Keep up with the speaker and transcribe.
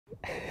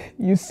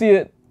You see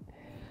it.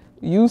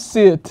 You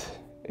see it.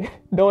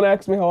 Don't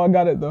ask me how I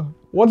got it though.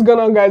 What's going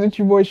on, guys? It's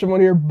your boy Shevon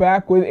here,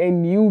 back with a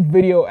new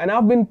video, and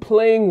I've been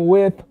playing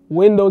with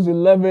Windows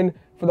 11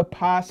 for the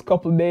past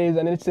couple of days,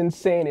 and it's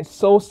insane. It's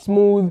so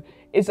smooth.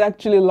 It's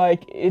actually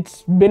like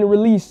it's been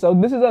released. So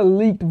this is a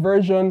leaked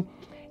version.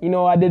 You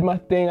know, I did my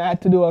thing. I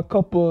had to do a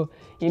couple,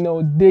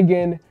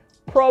 digging,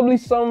 probably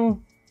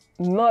some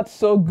not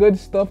so good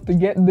stuff to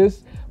get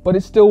this, but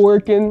it's still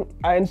working.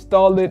 I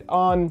installed it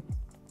on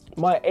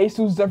my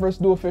Asus Zephyrus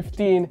Duo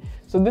 15.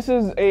 So this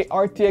is a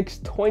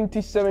RTX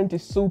 2070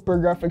 Super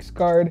graphics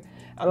card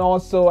and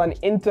also an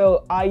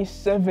Intel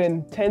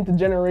i7 10th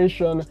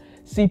generation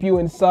CPU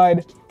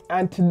inside.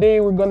 And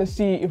today we're gonna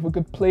see if we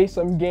could play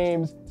some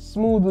games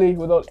smoothly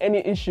without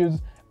any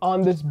issues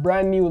on this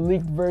brand new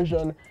leaked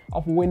version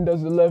of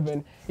Windows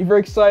 11. If you're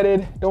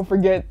excited, don't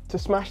forget to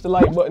smash the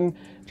like button,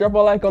 drop a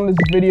like on this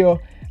video,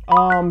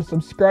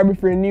 subscribe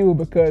if you're new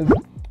because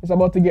it's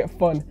about to get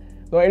fun.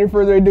 Without any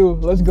further ado,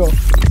 let's go.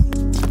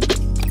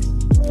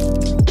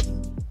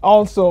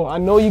 Also, I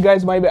know you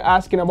guys might be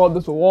asking about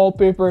this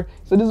wallpaper.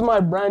 So this is my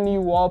brand new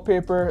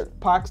wallpaper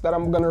packs that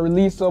I'm gonna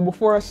release. So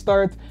before I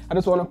start, I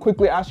just want to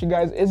quickly ask you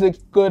guys, is it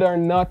good or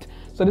not?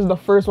 So this is the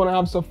first one I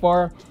have so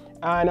far,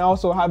 and I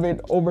also have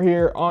it over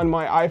here on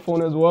my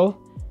iPhone as well.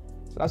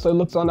 So that's how it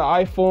looks on the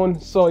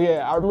iPhone. So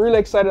yeah, I'm really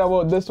excited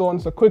about this one.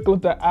 So quick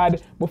look to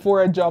add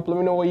before I drop. Let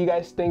me know what you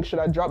guys think. Should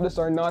I drop this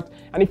or not?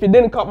 And if you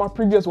didn't cop my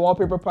previous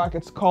wallpaper pack,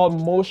 it's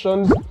called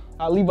Motions.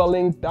 I'll leave a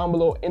link down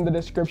below in the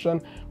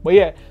description. But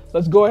yeah,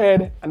 let's go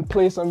ahead and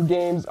play some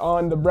games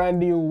on the brand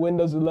new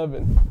Windows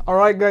 11. All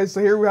right, guys,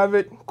 so here we have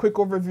it. Quick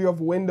overview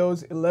of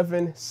Windows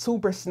 11.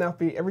 Super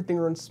snappy. Everything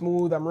runs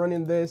smooth. I'm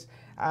running this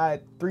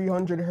at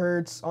 300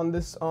 hertz on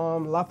this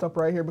laptop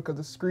right here because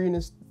the screen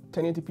is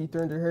 1080p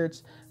 300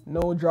 hertz.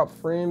 No drop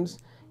frames.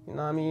 You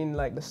know what I mean?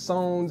 Like the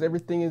sounds,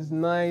 everything is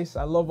nice.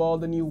 I love all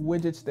the new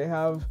widgets they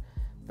have.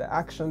 The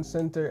action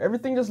center,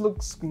 everything just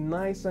looks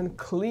nice and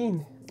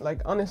clean,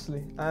 like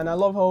honestly. And I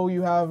love how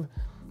you have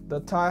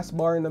the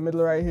taskbar in the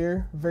middle right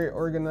here, very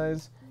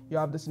organized. You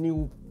have this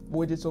new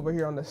widgets over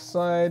here on the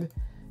side.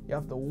 You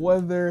have the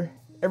weather.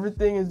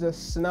 Everything is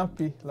just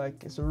snappy,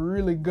 like it's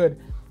really good.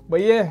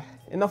 But yeah,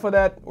 enough of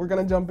that. We're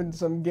gonna jump into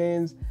some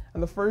games,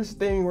 and the first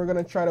thing we're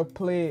gonna try to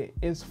play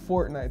is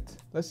Fortnite.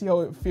 Let's see how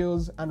it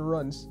feels and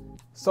runs.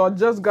 So I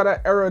just got an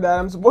error that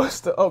I'm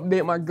supposed to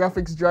update my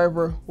graphics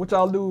driver, which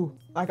I'll do.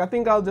 Like, I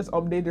think I'll just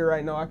update it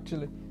right now,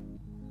 actually.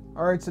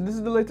 All right, so this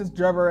is the latest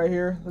driver right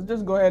here. Let's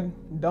just go ahead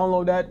and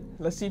download that.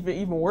 Let's see if it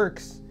even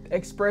works.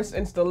 Express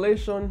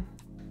installation.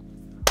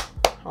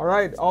 All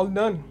right, all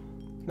done.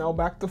 Now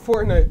back to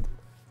Fortnite.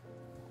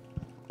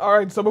 All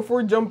right, so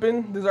before we jump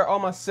in, these are all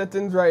my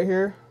settings right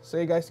here, so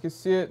you guys can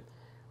see it.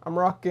 I'm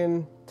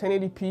rocking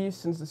 1080p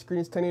since the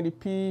screen is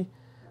 1080p.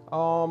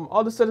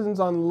 All the settings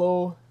on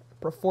low.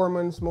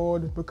 Performance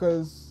mode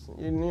because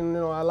you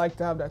know I like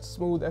to have that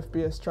smooth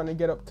FPS, trying to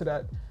get up to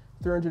that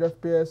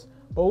 300 FPS.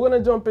 But we're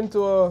gonna jump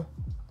into a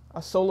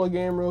solo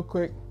game real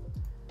quick.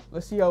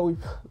 Let's see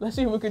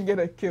if we can get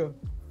a kill.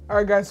 All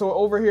right, guys, so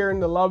over here in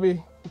the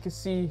lobby, you can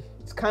see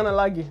it's kind of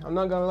laggy, I'm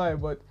not gonna lie,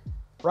 but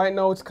right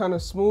now it's kind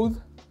of smooth.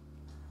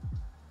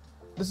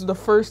 This is the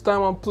first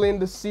time I'm playing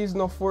this season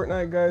of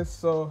Fortnite, guys,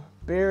 so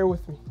bear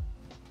with me.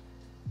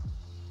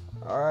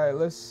 All right,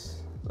 let's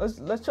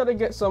try to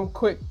get some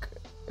quick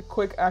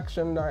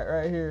action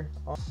right here.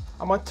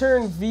 I'm gonna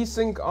turn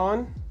VSync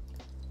on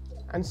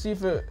and see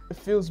if it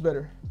feels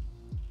better.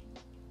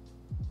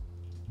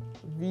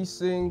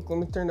 VSync, let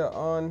me turn that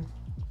on.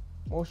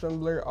 Motion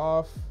blur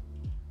off.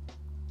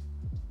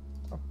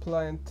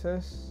 Apply and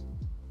test.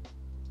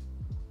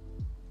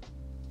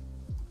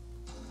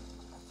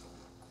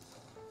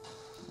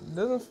 It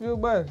doesn't feel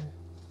bad.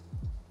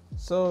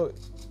 So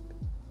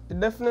it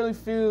definitely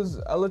feels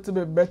a little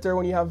bit better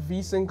when you have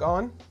VSync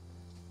on.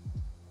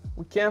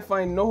 We can't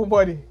find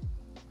nobody.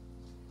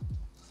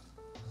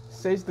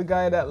 Says the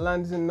guy that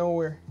lands in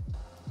nowhere.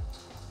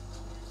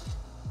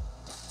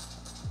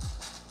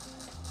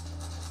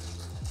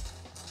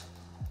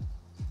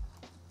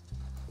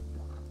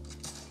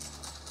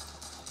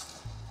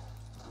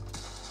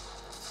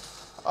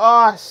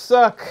 Oh, I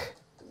suck.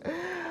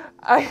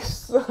 I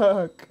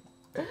suck.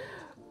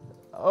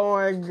 Oh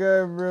my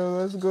god, bro.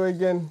 Let's go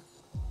again.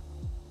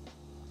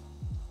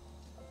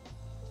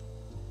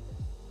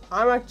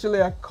 I'm actually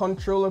a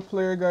controller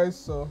player, guys,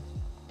 so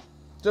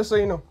just so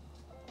you know.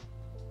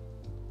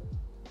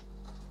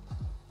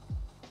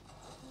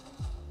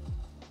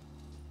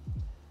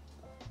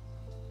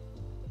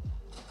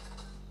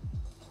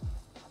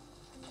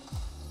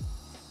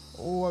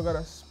 Oh, I got a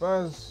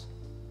spaz.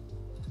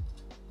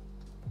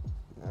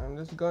 Man,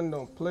 this gun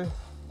don't play.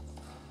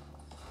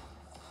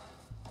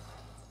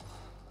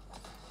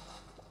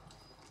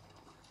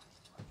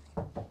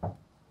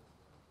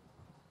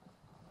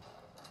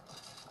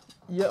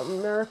 Yeah,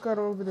 America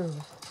over there. No?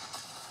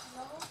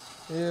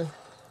 Yeah.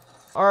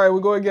 Alright,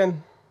 we go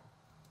again.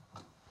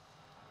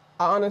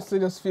 I honestly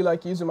just feel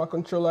like using my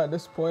controller at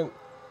this point.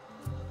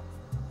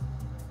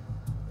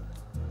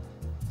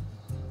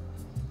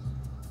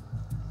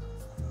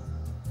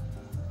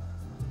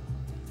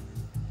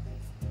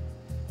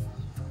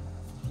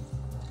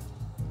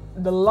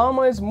 The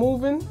llama is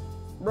moving?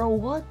 Bro,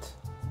 what?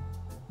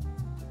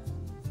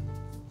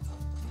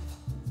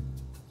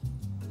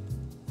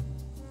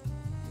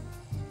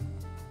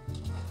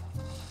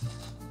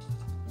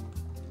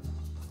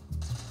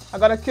 I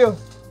got a kill.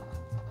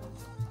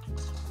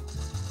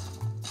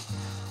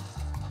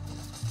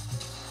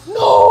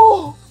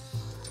 No!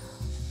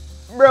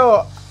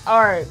 Bro,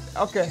 alright,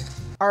 okay.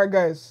 Alright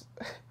guys,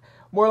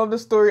 moral of the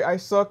story, I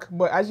suck,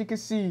 but as you can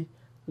see,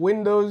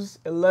 Windows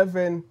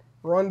 11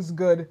 runs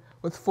good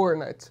with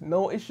Fortnite.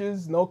 No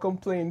issues, no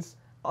complaints.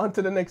 On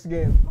to the next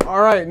game.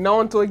 Alright, now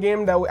onto a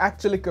game that we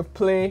actually could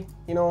play,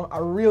 you know,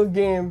 a real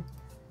game.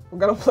 We're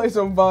gonna play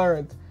some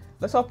Valorant.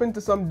 Let's hop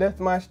into some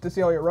deathmatch to see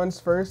how it runs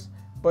first.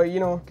 But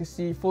you know, you can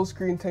see full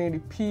screen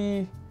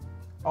 1080p,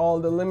 all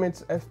the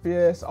limits,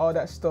 FPS, all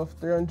that stuff,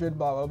 300,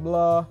 blah, blah,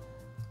 blah.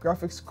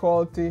 Graphics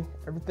quality,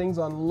 everything's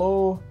on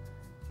low,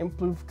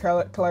 improved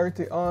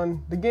clarity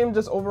on. The game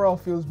just overall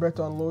feels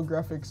better on low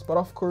graphics, but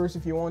of course,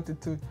 if you wanted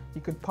to,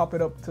 you could pop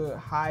it up to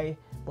high,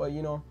 but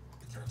you know.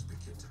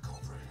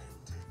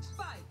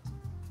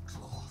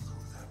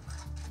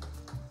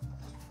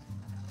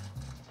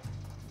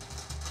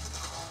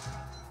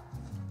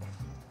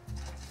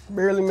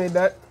 Barely made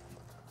that.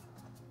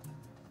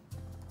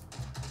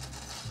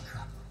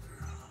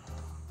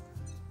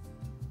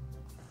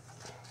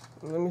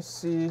 Let me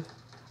see.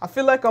 I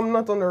feel like I'm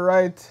not on the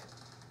right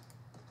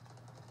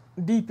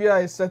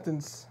DPI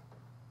settings.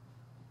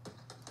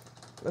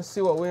 Let's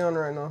see what we're on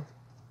right now.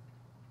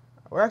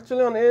 We're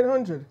actually on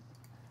 800.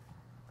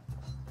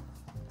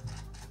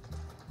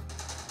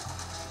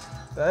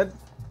 That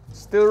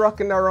still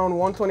rocking around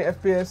 120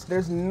 FPS.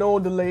 There's no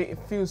delay. It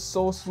feels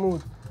so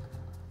smooth.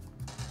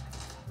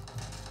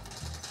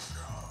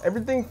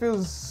 Everything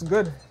feels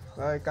good.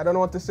 Like, I don't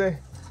know what to say.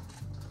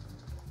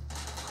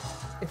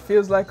 It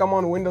feels like I'm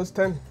on Windows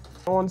 10.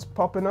 No one's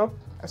popping up.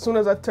 As soon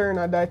as I turn,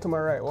 I die to my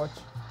right. Watch.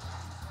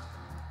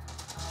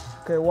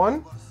 Okay,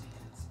 one.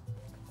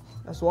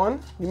 That's one.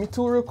 Give me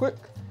two real quick.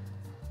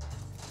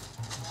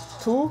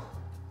 Two.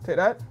 Take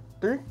that.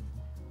 Three.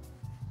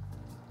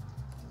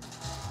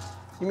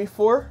 Give me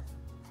four.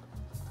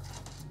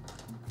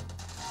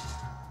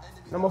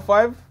 Number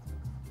five.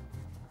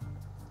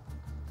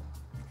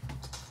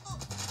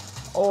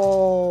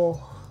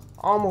 Oh,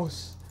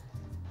 almost.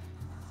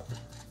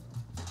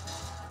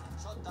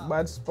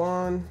 Bad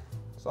spawn.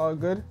 It's all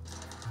good.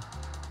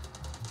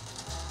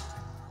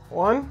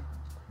 One.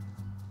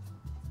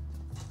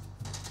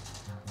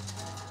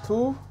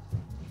 Two.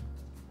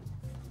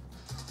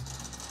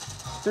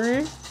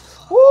 Three.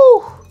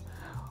 Woo!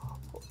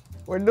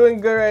 We're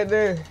doing good right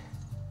there.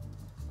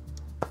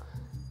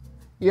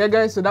 Yeah,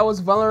 guys, so that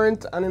was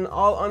Valorant, and in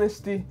all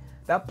honesty,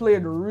 that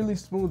played really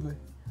smoothly.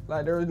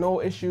 Like, there were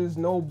no issues,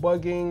 no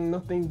bugging,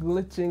 nothing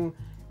glitching.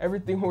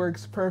 Everything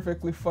works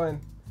perfectly fine.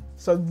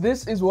 So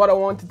this is what I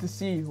wanted to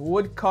see.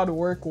 Would COD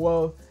work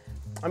well?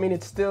 I mean,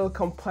 it's still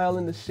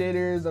compiling the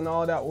shaders and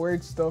all that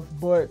weird stuff,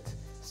 but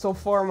so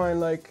far, man,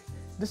 like,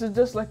 this is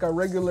just like a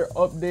regular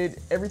update.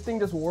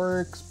 Everything just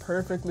works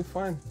perfectly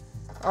fine.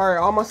 All right,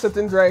 all my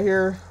settings right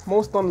here.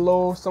 Most on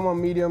low, some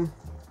on medium.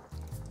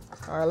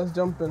 All right, let's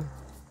jump in.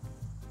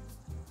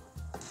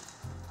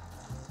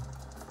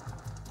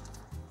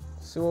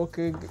 So,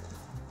 okay.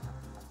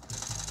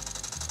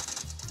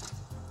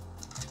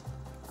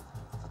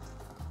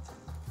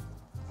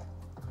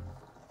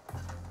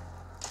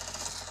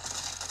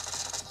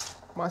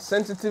 My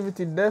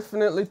sensitivity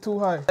definitely too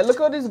high. Hey, look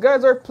how these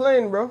guys are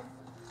playing, bro.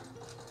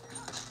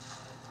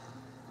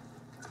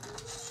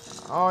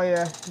 Oh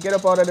yeah, get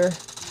up out of there.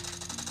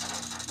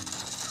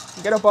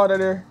 Get up out of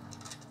there.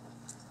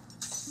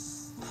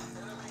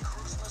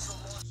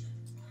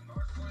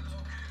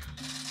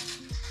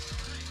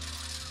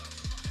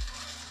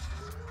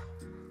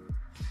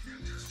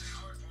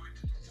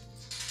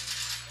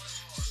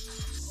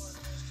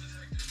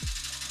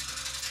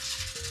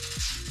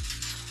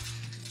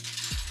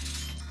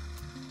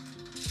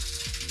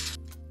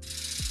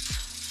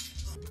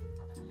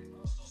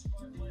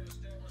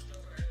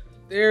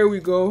 There we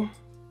go.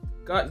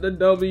 Got the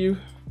W.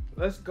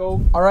 Let's go.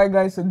 All right,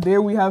 guys, so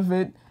there we have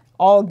it.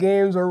 All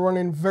games are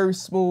running very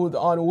smooth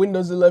on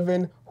Windows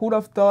 11. Who'd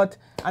have thought?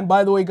 And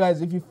by the way,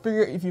 guys, if you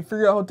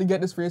figure out how to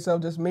get this for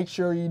yourself, just make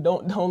sure you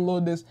don't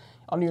download this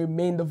on your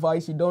main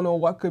device. You don't know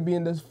what could be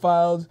in these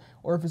files,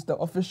 or if it's the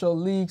official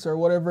leaks or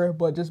whatever,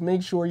 but just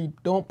make sure you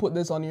don't put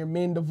this on your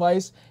main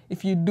device.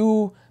 If you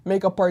do,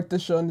 make a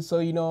partition so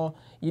you know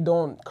you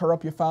don't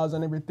corrupt your files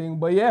and everything.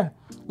 But yeah,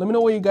 let me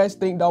know what you guys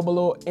think down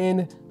below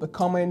in the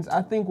comments.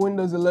 I think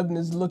Windows 11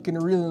 is looking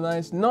really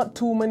nice. Not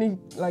too many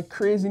like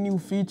crazy new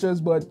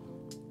features, but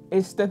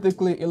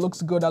aesthetically it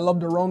looks good. I love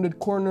the rounded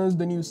corners,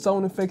 the new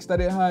sound effects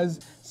that it has,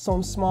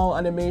 some small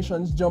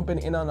animations jumping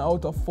in and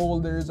out of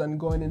folders and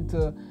going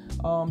into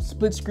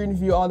split screen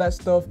view, all that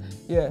stuff.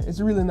 Yeah,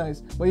 it's really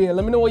nice. But yeah,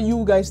 let me know what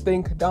you guys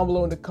think down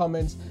below in the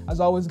comments. As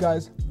always,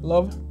 guys,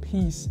 love,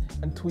 peace,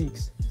 and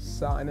tweaks.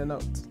 Signing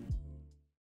out.